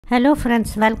Hello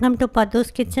friends, welcome to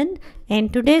Padhuskitchen. In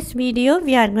today's video,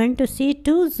 we are going to see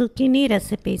two zucchini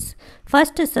recipes.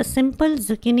 First is a simple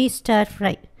zucchini stir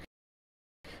fry.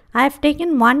 I have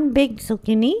taken one big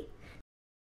zucchini.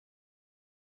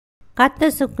 Cut the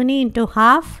zucchini into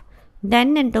half,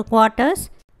 then into quarters,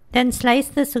 then slice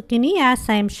the zucchini as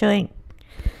I am showing.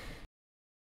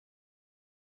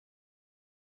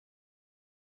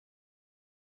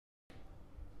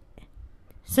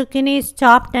 Zucchini is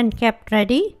chopped and kept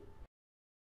ready.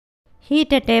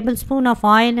 Heat a tablespoon of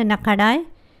oil in a kadai.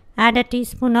 Add a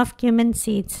teaspoon of cumin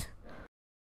seeds.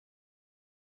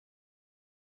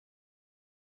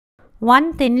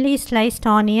 1 thinly sliced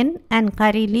onion and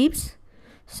curry leaves.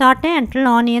 Saute until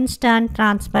onions turn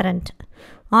transparent.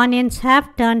 Onions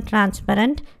have turned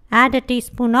transparent. Add a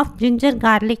teaspoon of ginger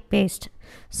garlic paste.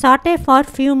 Saute for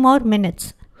few more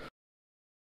minutes.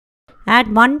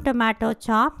 Add 1 tomato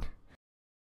chopped.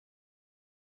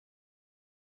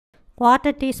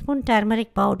 1/4 teaspoon turmeric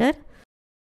powder.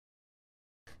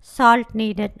 Salt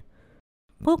needed.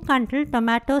 Cook until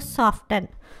tomatoes soften.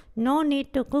 No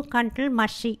need to cook until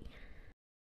mushy.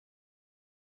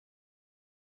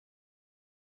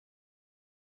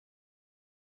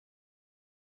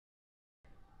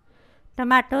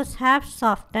 Tomatoes have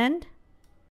softened.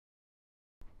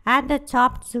 Add the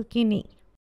chopped zucchini.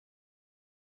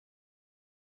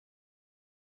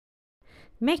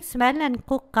 Mix well and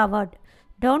cook covered.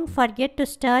 Don't forget to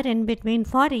stir in between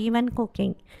for even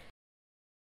cooking.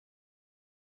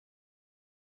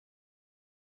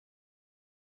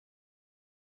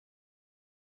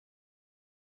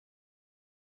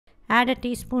 Add a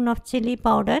teaspoon of chili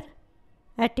powder,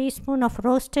 a teaspoon of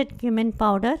roasted cumin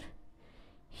powder,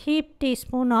 heaped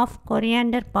teaspoon of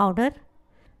coriander powder.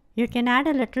 You can add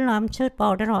a little amchur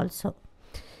powder also.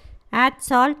 Add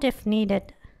salt if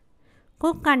needed.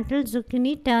 Cook until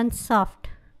zucchini turns soft.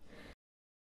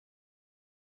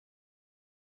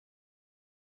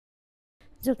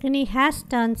 Zucchini has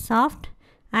turned soft.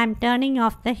 I am turning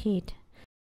off the heat.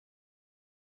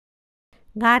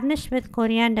 Garnish with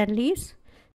coriander leaves.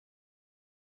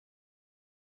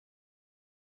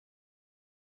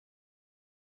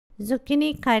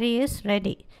 Zucchini curry is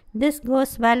ready. This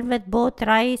goes well with both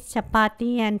rice,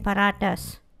 chapati and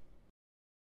parathas.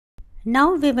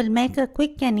 Now we will make a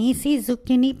quick and easy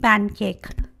zucchini pancake.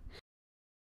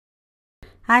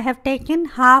 I have taken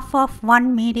half of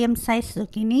one medium-sized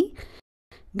zucchini.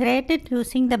 Grate it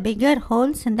using the bigger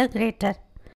holes in the grater.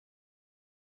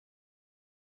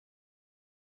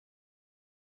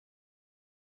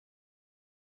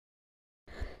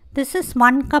 This is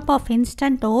 1 cup of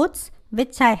instant oats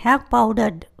which I have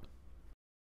powdered.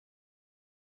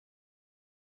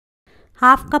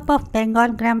 Half cup of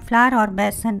Bengal gram flour or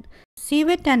besan. Sieve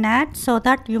it and add so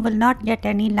that you will not get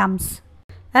any lumps.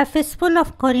 A fistful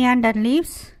of coriander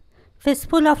leaves.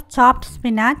 Fistful of chopped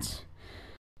spinach.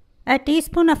 A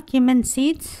teaspoon of cumin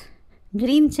seeds,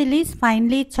 green chilies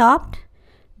finely chopped,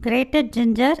 grated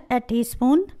ginger a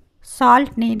teaspoon,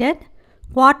 salt needed,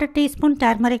 1/4 teaspoon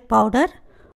turmeric powder,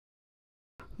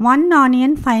 1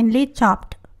 onion finely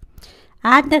chopped.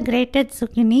 Add the grated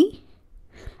zucchini.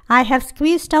 I have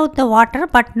squeezed out the water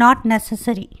but not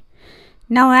necessary.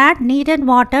 Now add needed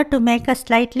water to make a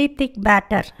slightly thick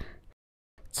batter.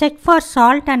 Check for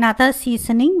salt and other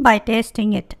seasoning by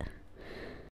tasting it.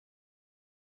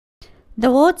 The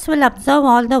oats will absorb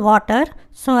all the water,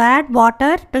 so add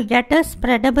water to get a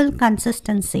spreadable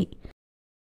consistency.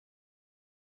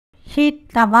 Heat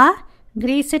tawa,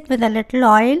 grease it with a little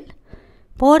oil,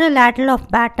 pour a ladle of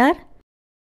batter,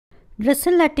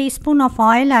 drizzle a teaspoon of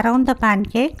oil around the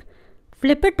pancake,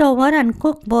 flip it over and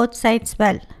cook both sides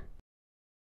well.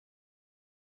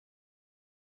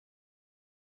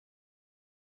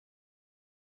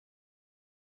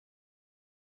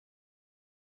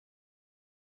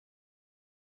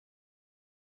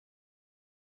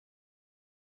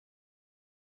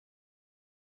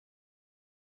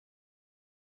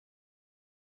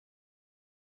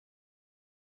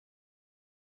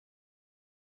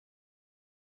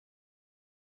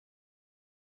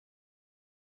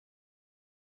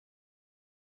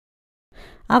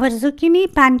 Our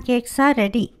zucchini pancakes are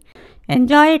ready.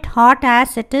 Enjoy it hot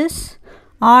as it is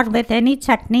or with any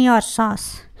chutney or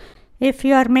sauce. If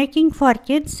you are making for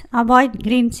kids, avoid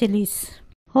green chilies.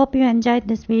 Hope you enjoyed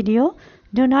this video.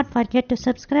 Do not forget to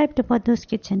subscribe to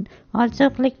Padhuskitchen. Also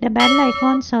click the bell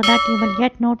icon so that you will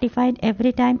get notified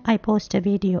every time I post a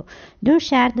video. Do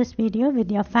share this video with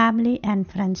your family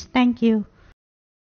and friends. Thank you.